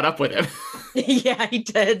Boba caught up with him. Yeah, he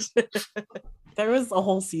did. There was a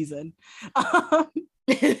whole season.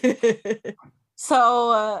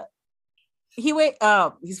 So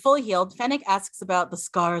he's fully healed. Fennec asks about the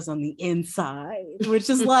scars on the inside, which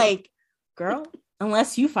is like, girl,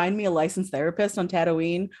 unless you find me a licensed therapist on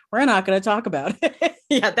Tatooine, we're not going to talk about it.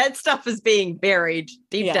 Yeah, that stuff is being buried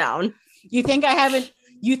deep Yeah. down. You think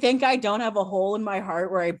I don't have a hole in my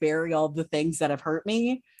heart where I bury all the things that have hurt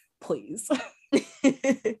me? Please.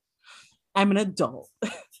 I'm an adult.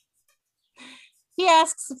 He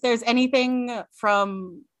asks if there's anything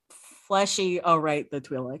from fleshy. Oh, right, the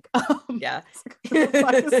Twi'lek. Yeah. Who the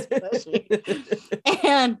fuck is fleshy?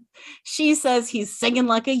 And she says he's singing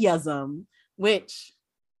like a Yuzum, which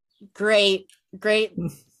great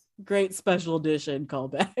special edition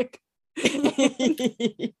callback.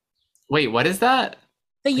 Wait, what is that?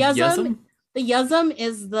 The Yuzum, Yuzum? the Yuzum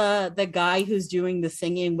is the guy who's doing the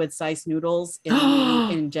singing with Sice Noodles in the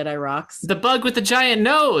meeting in Jedi Rocks. The bug with the giant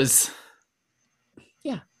nose.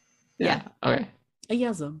 Yeah. Okay. A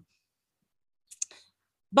Yuzum.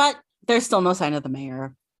 But there's still no sign of the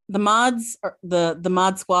mayor. The mods, the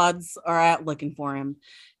mod squads are out looking for him,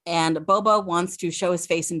 and Boba wants to show his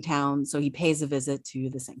face in town, so he pays a visit to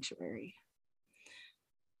the sanctuary.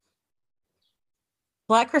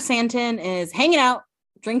 Black Chrysanthemum is hanging out,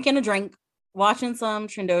 drinking a drink, watching some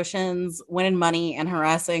Trandoshans, winning money, and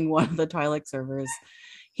harassing one of the Twi'lek servers.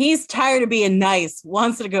 He's tired of being nice,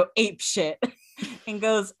 wants to go ape shit, and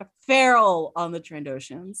goes feral on the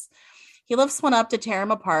Trandoshans. He lifts one up to tear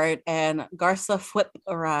him apart, and Garsa Fwip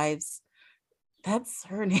arrives. That's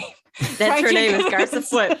her name. That's her name is Garsa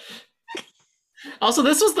Fwip. Also,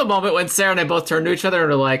 this was the moment when Sarah and I both turned to each other and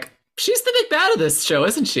were like, she's the big bad of this show,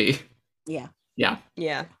 isn't she? Yeah. Yeah.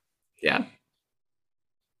 Yeah. Yeah.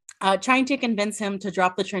 Trying to convince him to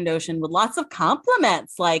drop the Trandoshan with lots of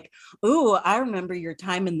compliments like, ooh, I remember your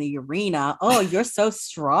time in the arena. Oh, you're so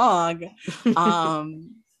strong.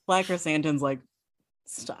 Black Chrysanthemum's like,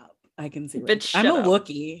 stop. I can see. Bitch, I'm shut a up.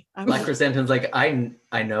 Wookiee. Black Chrysanthemum's like,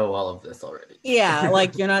 I know all of this already. Yeah,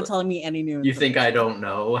 like you're not telling me any new You think I don't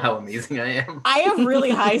know how amazing I am? I have really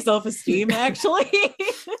high self-esteem, actually.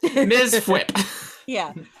 Ms. Fwip.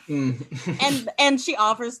 Yeah. Mm. And she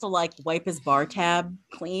offers to like wipe his bar tab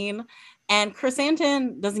clean. And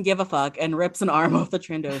Chrysanthemum doesn't give a fuck and rips an arm off the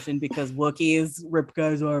Trandoshan because Wookiees rip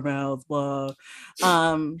guys' arm out, blah.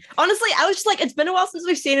 Honestly, I was just like, it's been a while since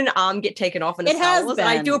we've seen an arm get taken off in a It has Star Wars, and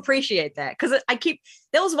I been. do appreciate that because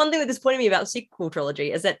that was one thing that disappointed me about the sequel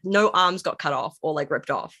trilogy is that no arms got cut off or like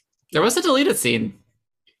ripped off. There was a deleted scene.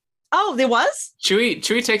 Oh, there was?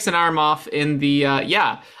 Chewie takes an arm off in the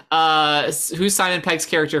who's Simon Pegg's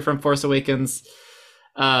character from Force Awakens?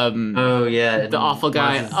 Oh yeah, The awful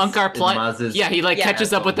guy, Maz's- Unkar Plutt. Maz's- Yeah, he like Yeah.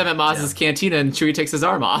 catches up with them at Maz's cantina, and Chewie takes his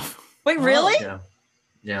arm off. Wait, really? Yeah,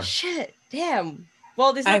 yeah. Shit, damn.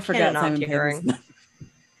 Well, there's no I forgot canon arm Simon tinkering. Pegg's.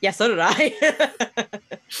 Yeah, so did I.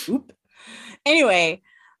 Oop. Anyway,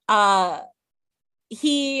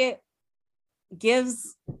 he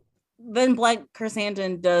gives then Black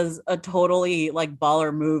Chrysanthemum does a totally like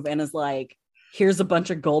baller move and is like, here's a bunch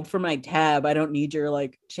of gold for my tab. I don't need your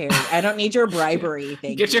like charity. I don't need your bribery.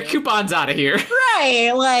 Thank Get your you. coupons out of here.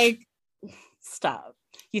 Right. Like, stop.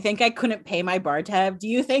 You think I couldn't pay my bar tab? Do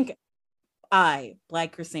you think I,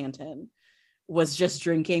 Black Chrysanthemum, was just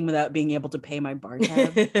drinking without being able to pay my bar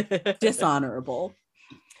tab? Dishonorable.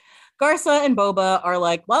 Garsa and Boba are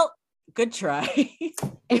like, well, good try.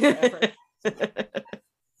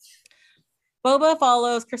 Boba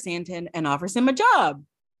follows Chrysanthemum and offers him a job.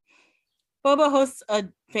 Boba hosts a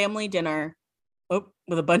family dinner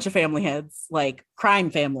with a bunch of family heads, like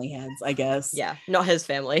crime family heads, I guess. Yeah, not his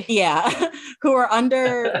family. Yeah, who are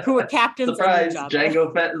captains. Surprise! under Jabba.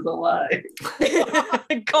 Jango Fett is alive.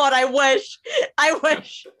 God, I wish.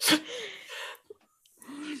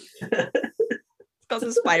 Got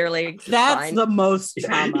some spider legs. it's That's fine. the most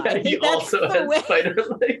trauma. I Yeah, he think that's also the has way- spider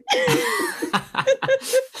legs.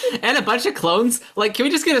 And a bunch of clones. Like, can we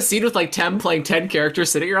just get a scene with like Tem playing 10 characters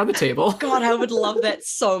sitting around the table? God, I would love that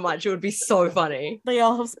so much. It would be so funny. They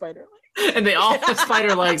all have spider legs. And they all have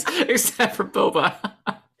spider legs except for Boba.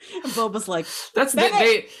 And Boba's like, That's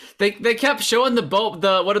they kept showing the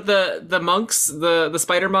what are the monks, the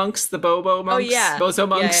spider monks, the Bobo monks, Oh yeah, Bozo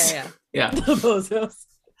monks. Yeah. Yeah. the bozos.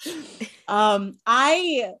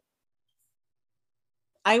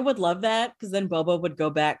 I would love that because then Boba would go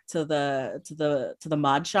back to the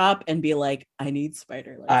mod shop and be like, I need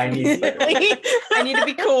spider legs. I need spider legs. I need to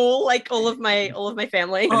be cool, like all of my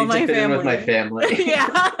family. Oh, I need my to fit in with my family. family.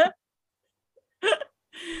 Yeah.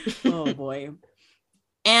 Oh boy.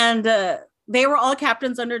 And they were all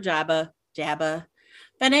captains under Jabba.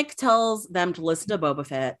 Fennec tells them to listen to Boba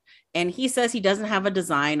Fett, and he says he doesn't have a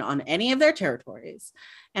design on any of their territories.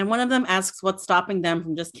 And one of them asks what's stopping them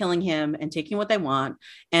from just killing him and taking what they want.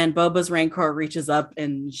 And Boba's Rancor reaches up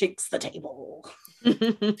and shakes the table.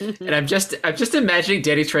 And I'm just imagining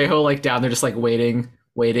Danny Trejo like down there just like waiting,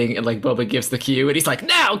 and like Boba gives the cue and he's like,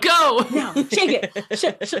 now go! Now, shake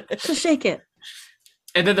it. Shake it.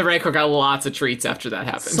 And then the Rancor got lots of treats after that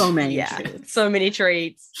happened. So many. Yeah, treats. so many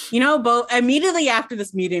treats. You know, immediately after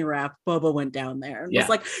this meeting wrap, Boba went down there and Yeah. was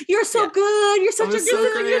like, "You're so Yeah. good. You're such a was good. so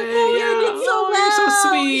You're great. good. Yeah. You did so Oh, well.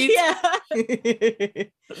 you're so sweet." Yeah.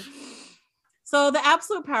 So the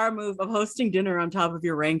absolute power move of hosting dinner on top of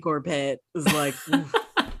your Rancor pit is like, oof,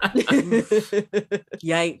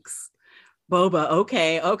 yikes. Boba,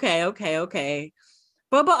 okay.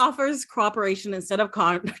 Boba offers cooperation instead of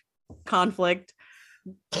conflict.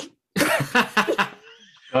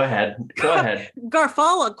 Go ahead.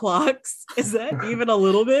 Garfala Quox. Is that even a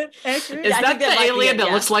little bit accurate? Is I that think that the might be alien it, that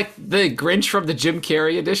yeah. looks like the Grinch from the Jim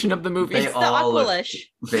Carrey edition of the movie? They It's the all look Aqualish.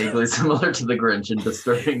 vaguely similar to the Grinch and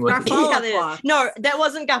disturbing looking. Garfala Yeah, they- Quox. no, that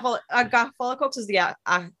wasn't Garfalacox is the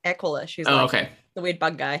Aqualish. Who's Oh, like okay. the weird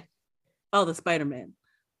bug guy. Oh, the Spider-Man.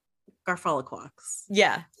 Garfala Quox.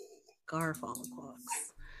 Yeah. Garfala Quox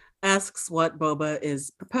asks what Boba is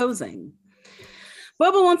proposing.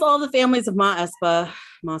 Boba wants all the families of Mos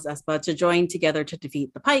Espa to join together to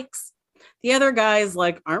defeat the Pikes. The other guys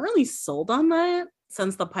aren't really sold on that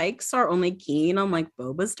since the Pikes are only keen on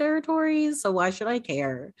Boba's territories, so why should I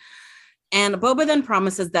care? And Boba then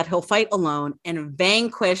promises that he'll fight alone and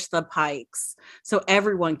vanquish the Pikes so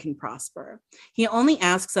everyone can prosper. He only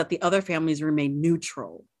asks that the other families remain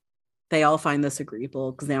neutral. They all find this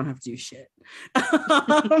agreeable because they don't have to do shit. They're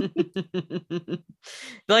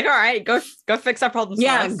like, all right, go fix our problems.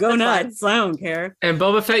 Yeah, for us. go That's fine." nuts. I don't care. And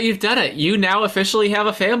Boba Fett, you've done it. You now officially have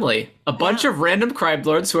a family. A bunch of random crime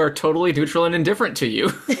lords who are totally neutral and indifferent to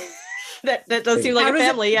you. That does seem like How a does it-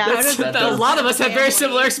 family, yeah. how does That a does- lot of us have very Family.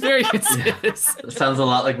 similar experiences. Sounds a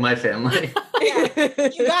lot like my family.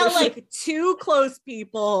 You got two close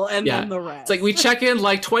people and Yeah. then the rest. It's like we check in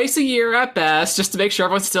twice a year at best just to make sure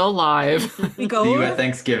everyone's still alive. we See go you at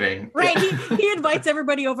Thanksgiving. right. He invites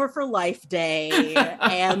everybody over for Life Day,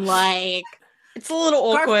 and It's a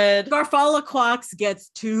little awkward. Garfala Quox gets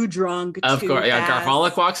too drunk. Of too course, yeah, fast,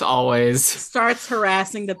 Garfala Quox always. starts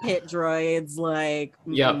harassing the pit droids.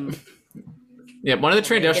 Yep. mm. Yeah, one of the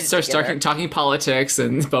Get it Trandoshan starts together. talking politics,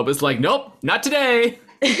 and Boba's like, nope, not today.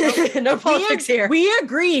 No politics here. We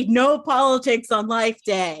agreed no politics on Life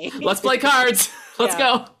Day. Let's play cards. Let's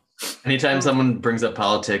Yeah. go. Anytime someone brings up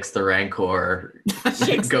politics, the Rancor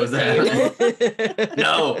Shakes goes the ahead.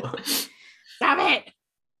 No. Stop it.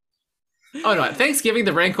 Oh no, at Thanksgiving,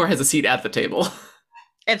 the Rancor has a seat at the table.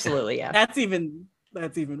 Absolutely, yeah. That's even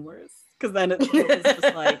worse. Because then it's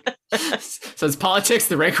just So it's politics,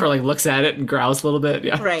 the Rancor looks at it and growls a little bit.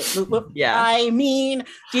 Yeah. right. Yeah. I mean,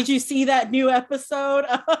 did you see that new episode?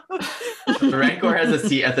 The Rancor has a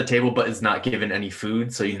seat at the table but is not given any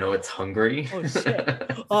food, so you know it's hungry. Oh,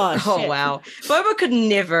 shit. Oh, shit. Oh wow. Boba could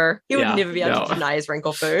never. He would Yeah, never be able no. to deny his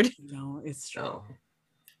Rancor food. No, it's true. No.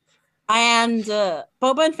 And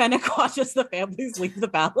Boba and Fennec watches the families leave the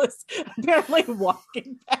palace, apparently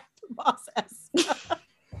walking back to Mos Espa.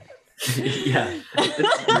 Yeah,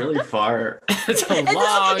 it's really far. It's a And this-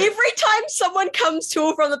 long. every time someone comes to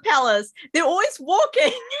or from the palace, they're always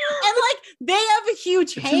walking. And they have a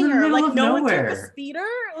huge It's in the hangar. middle of No one took a nowhere. speeder.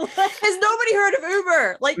 Has nobody heard of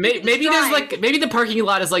Uber? Like you can just Maybe there's drive. maybe the parking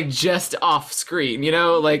lot is just off screen,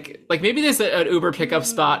 like maybe there's an Uber pickup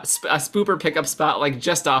spot, a spooper pickup spot,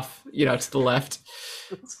 just off, to the left.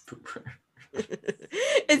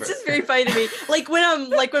 It's just very funny to me. Like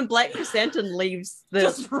when Black Chrysanthemum leaves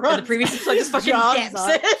Just the runs, previous episode, just fucking jogs gaps on.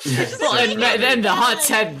 it. Just Well, like- and then the Hutts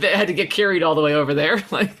had to get carried all the way over there.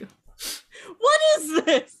 What is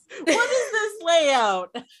this? What is this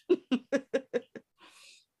layout?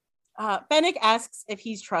 Fennec asks if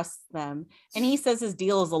he trusts them, and he says his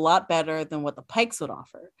deal is a lot better than what the Pikes would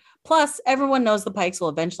offer. Plus, everyone knows the Pikes will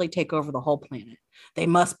eventually take over the whole planet. They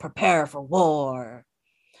must prepare for war.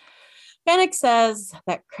 Fennec says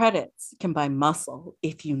that credits can buy muscle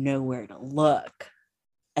if you know where to look.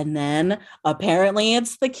 And then apparently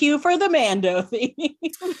it's the cue for the Mando theme.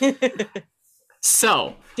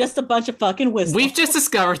 So Just a bunch of fucking wisdom. we've just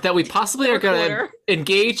discovered that we possibly are going to Recorder.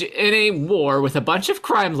 engage in a war with a bunch of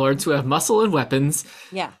crime lords who have muscle and weapons.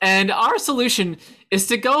 Yeah. And our solution is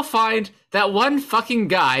to go find that one fucking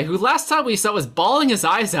guy who last time we saw was bawling his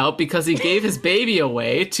eyes out because he gave his baby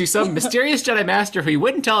away to some mysterious Jedi Master who he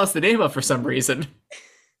wouldn't tell us the name of for some reason.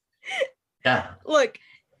 Yeah, Look,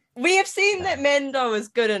 we have seen that Mando is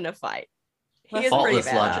good in a fight. He is pretty faultless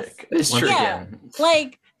badass. logic. It's Once true. Yeah. again.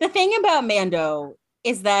 Like the thing about Mando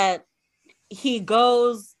is that he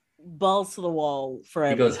goes balls to the wall for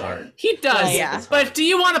He everything. goes hard. He does. Yeah. But do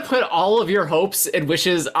you want to put all of your hopes and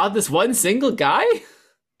wishes on this one single guy?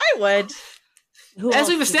 I would. Who As else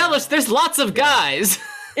we've do established, there's lots of guys.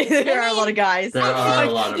 There are a lot of guys. There are a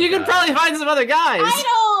lot of You can guys. probably find some other guys. I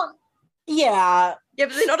don't. Yeah, Yeah,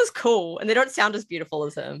 but they're not as cool and they don't sound as beautiful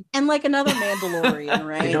as him. and like another Mandalorian,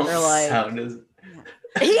 right? They don't They're like, sound as.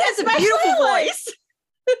 He has a beautiful like- voice.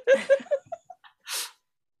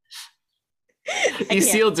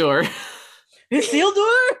 Isildur.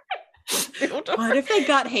 Isildur. What if they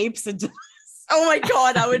got Hapes into Oh my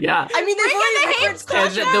god, I would. Yeah. I mean, they've already referenced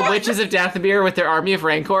And the witches of Dathomir with their army of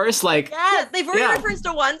rancors, like, Yeah, they've already Yeah. referenced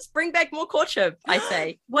it once. Bring back more courtship, I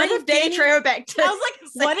say. What Bring if Danny Danny- Trejo back to. I was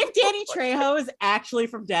like, what if Danny Trejo is actually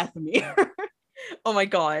from Dathomir? Oh my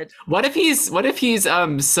god. what if he's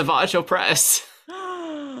Savage Opress?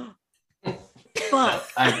 Fuck.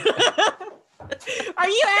 Are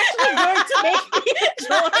you actually going to make me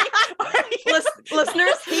enjoy? Are you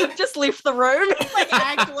Listeners, he just left the room. like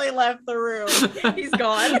actually left the room? He's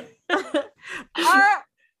gone.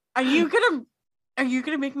 Are you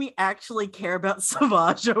gonna make me actually care about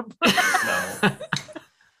Savage Opress?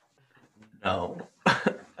 No.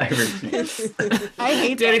 I refuse. I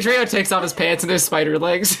hate Danny that. Trejo takes off his pants and his spider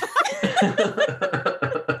legs.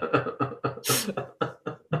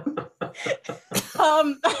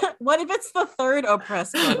 What if it's the third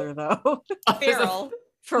oppressed brother though? Feral.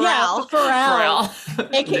 Yeah, Pharrell. Pharrell,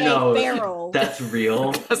 Pharrell. aka No, Feral. That's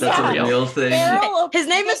real. That's not a real. real thing. Feral. His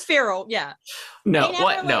name is Feral. Yeah. No, They never,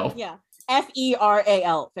 what? like- No. Yeah,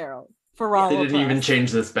 Feral. Feral. Pharrell. They didn't even oppressed.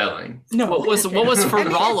 change the spelling. No. What was I mean, Ferraro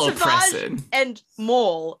it's Savage pressing? and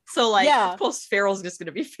Mole. So like, Yeah. of course, Feral's just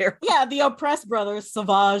gonna be Feral. Yeah, the oppressed brothers,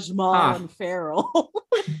 Savage, Maul, Huh. and Feral.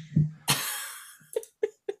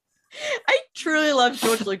 I truly love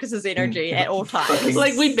George Lucas's energy at all times. Fucking-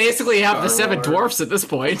 Like, we basically have the Star seven Wars. dwarfs at this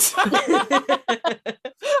point.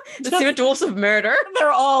 The Seven Dwarfs of Murder.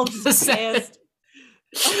 They're all The just seven- pissed.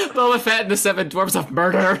 Boba Fett and the seven dwarfs of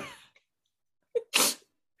murder.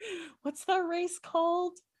 What's that race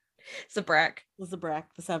called? Zabrak. The Zabrak,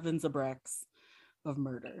 the seven Zabraks of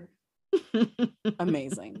murder.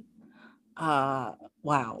 Amazing.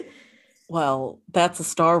 Wow. Well, that's a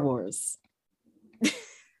Star Wars.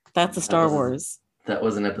 That's a Star was- Wars. That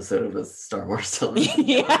was an episode of a Star Wars television.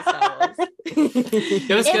 Yeah. It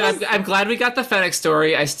was good. was- I'm glad we got the Fennec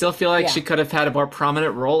story. I still feel like Yeah. she could have had a more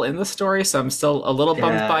prominent role in the story, so I'm still a little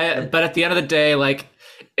bummed Yeah. by it. But at the end of the day, like,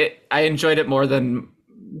 I enjoyed it more than,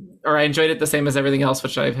 or I enjoyed it the same as everything else,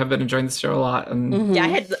 which I have been enjoying this show a lot. And Mhm. Yeah,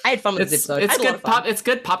 I had fun with this it's episode. I had a lot good of fun. it's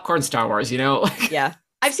good popcorn Star Wars, you know. Yeah.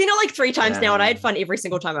 I've seen it like 3 times now, and I Yeah. had fun every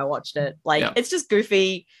single time I watched it. Like, Yeah. it's just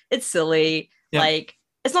goofy, it's silly, Yeah. like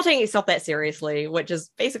it's not taking itself that seriously, which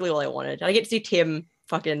is basically all I wanted. And I get to see Tim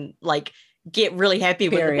fucking like get really happy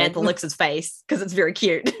when the Period. bantha licks his face because it's very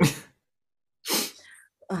cute.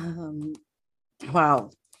 Wow.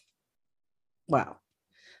 Wow.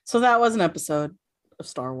 So that was an episode of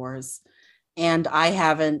Star Wars. And I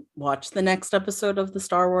haven't watched the next episode of the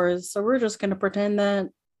Star Wars. So we're just going to pretend that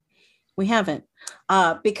we haven't.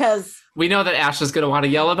 Because We know that Ash is going to want to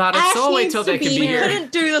yell about it, Ash so I'll wait needs till to they can be be We here. here.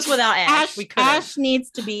 couldn't do this without Ash. We couldn't. Ash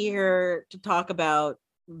needs to be here to talk about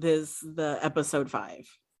the episode 5.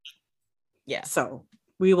 Yeah. So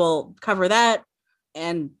we will cover that.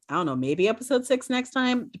 And I don't know, maybe episode 6 next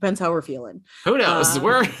time. Depends how we're feeling. Who knows? We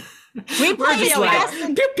We're played just like fast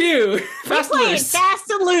and, pew pew, we fast and played loose, fast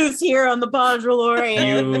and loose here on the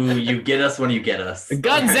Podrelorian. You get us when you get us.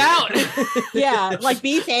 guns out. Yeah, like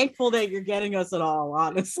be thankful that you're getting us at all,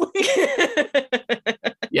 honestly.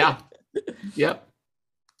 Yeah. Yep.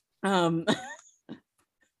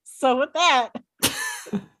 So with that,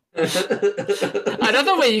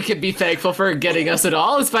 Another way you can be thankful for getting us at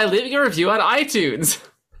all is by leaving a review on iTunes.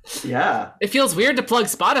 Yeah. It feels weird to plug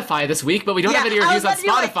Spotify this week, but we don't Yeah, have any I reviews was on about to be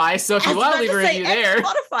like, Spotify, so if you want to leave a review there,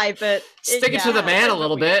 Spotify, but stick it to the man a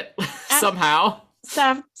little bit somehow.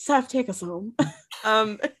 Saf, take us home.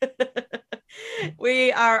 Um,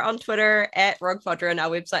 we are on Twitter at Rogue Podron. Our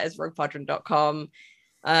website is roguepodron.com.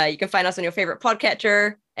 You can find us on your favorite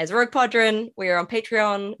podcatcher as Rogue Podron. We are on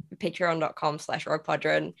Patreon,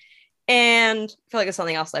 patreon.com/roguepodron. And I feel like there's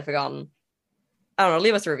something else I've forgotten. I don't know.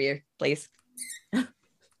 Leave us a review, please.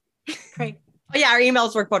 Great, Oh, yeah, our email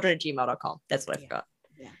is roguepodron@gmail.com. That's what I Yeah. forgot.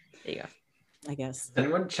 Yeah. There you I guess. Has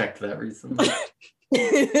anyone checked that recently?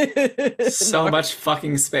 go. So much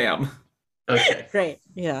fucking spam. Okay. Great.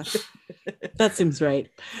 Yeah. That seems right.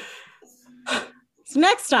 So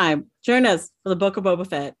next time, join us for the Book of Boba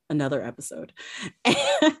Fett, another episode.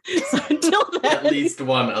 So until then, At least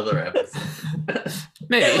one other episode. At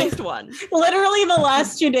Maybe. least one. literally the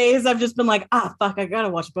last 2 days, I've just been like, fuck, I gotta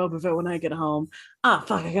watch Boba Fett when I get home.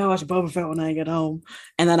 Fuck, I gotta watch Boba Fett when I get home.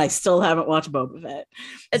 And then I still haven't watched Boba Fett.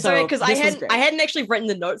 It's So sorry because this was great. I hadn't actually written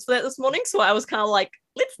the notes for that this morning, so I was kind of like,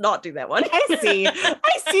 let's not do that one.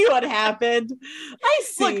 I see what happened. I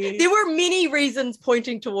see. Look, there were many reasons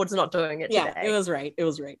pointing towards not doing it Yeah, today. it was right. It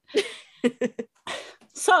was right.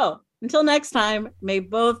 So until next time, may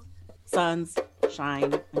both suns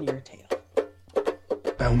shine on your tail.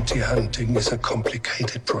 Bounty hunting is a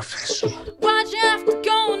complicated profession. Why'd you have to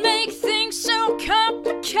go and make things so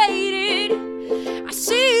complicated?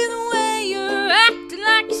 see the way you're acting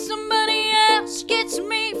like somebody else gets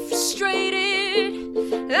me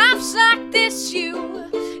frustrated. Life's like this, you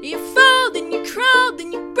fold and you crawl,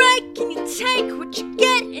 then you break and you take what you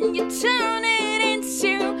get and you turn it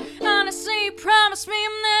into. Honestly, you promise me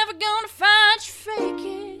I'm never gonna find you fake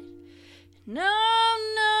it. No,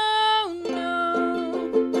 no, no.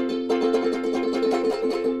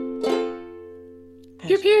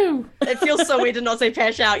 Pew pew. It feels so weird to not say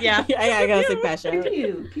Pash out. Yeah. Yeah, I gotta say Pash out.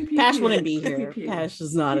 Pew, pew, pew, Pash pew. wouldn't be Pew, here. pew. Pash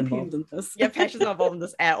is not Pew, pew. involved in this. Yeah, Pash is not involved in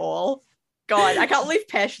this at all. God, I can't believe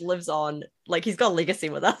Pash lives on. Like, he's got a legacy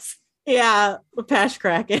with us. Yeah, Pash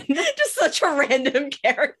Kraken. Just such a random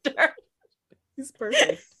character. He's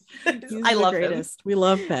perfect. He's I the love him. greatest. We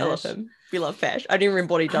love Pash. I love him. We love Pash. I don't even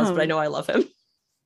remember what he does, but I know I love him.